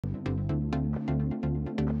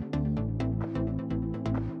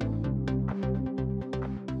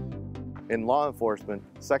In law enforcement,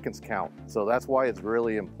 seconds count. So that's why it's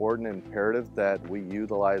really important and imperative that we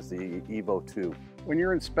utilize the EVO II. When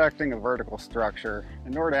you're inspecting a vertical structure,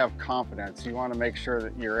 in order to have confidence, you want to make sure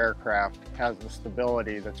that your aircraft has the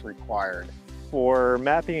stability that's required. For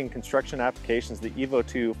mapping and construction applications, the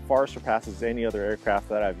EVO II far surpasses any other aircraft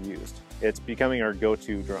that I've used. It's becoming our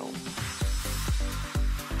go-to drone.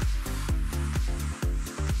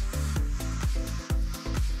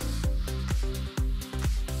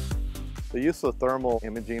 The use of thermal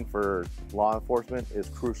imaging for law enforcement is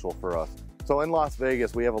crucial for us. So in Las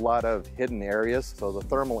Vegas, we have a lot of hidden areas. So the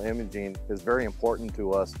thermal imaging is very important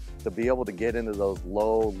to us to be able to get into those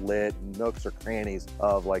low lit nooks or crannies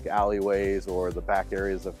of like alleyways or the back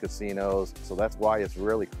areas of casinos. So that's why it's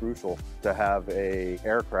really crucial to have a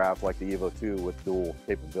aircraft like the EVO II with dual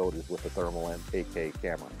capabilities with the thermal and 8K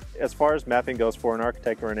camera. As far as mapping goes for an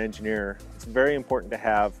architect or an engineer, it's very important to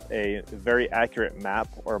have a very accurate map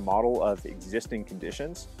or model of existing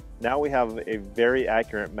conditions. Now we have a very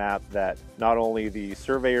accurate map that not only the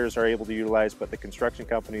surveyors are able to utilize, but the construction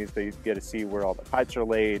companies, they get to see where all the pipes are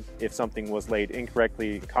laid. If something was laid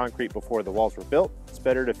incorrectly in concrete before the walls were built, it's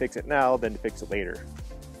better to fix it now than to fix it later.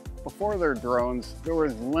 Before their drones, there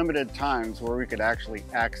was limited times where we could actually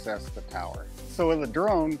access the tower. So with a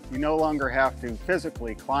drone, you no longer have to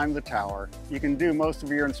physically climb the tower. You can do most of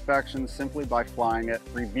your inspections simply by flying it,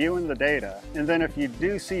 reviewing the data, and then if you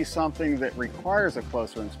do see something that requires a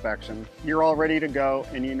closer inspection, you're all ready to go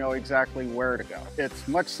and you know exactly where to go. It's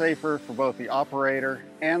much safer for both the operator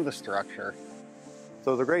and the structure.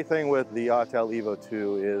 So the great thing with the Untitled EVO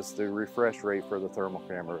II is the refresh rate for the thermal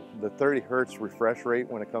camera. The 30 Hertz refresh rate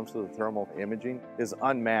when it comes to the thermal imaging is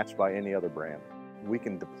unmatched by any other brand. We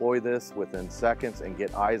can deploy this within seconds and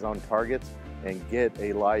get eyes on targets and get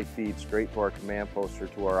a live feed straight to our command post or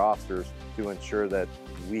to our officers to ensure that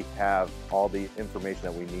we have all the information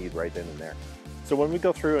that we need right then and there. So when we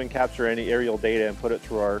go through and capture any aerial data and put it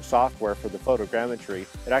through our software for the photogrammetry,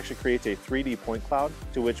 it actually creates a 3D point cloud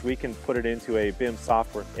to which we can put it into a BIM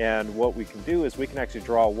software. And what we can do is we can actually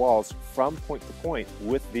draw walls from point to point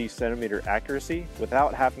with the centimeter accuracy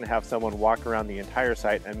without having to have someone walk around the entire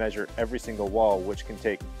site and measure every single wall, which can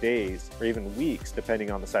take days or even weeks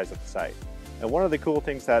depending on the size of the site. And one of the cool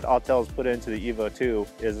things that Autel's put into the EVO II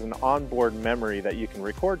is an onboard memory that you can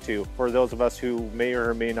record to for those of us who may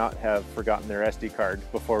or may not have forgotten their SD card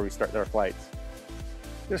before we start our flights.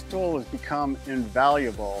 This tool has become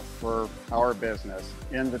invaluable for our business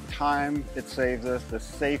in the time it saves us, the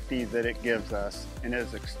safety that it gives us, and it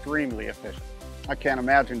is extremely efficient. I can't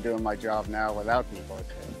imagine doing my job now without the EVO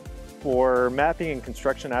II. For mapping and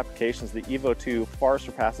construction applications, the EVO II far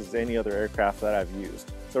surpasses any other aircraft that I've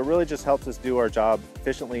used. So it really just helps us do our job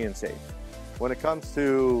efficiently and safe. When it comes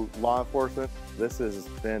to law enforcement, this has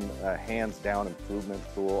been a hands-down improvement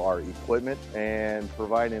to our equipment and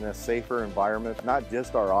providing a safer environment, not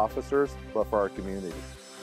just our officers, but for our community.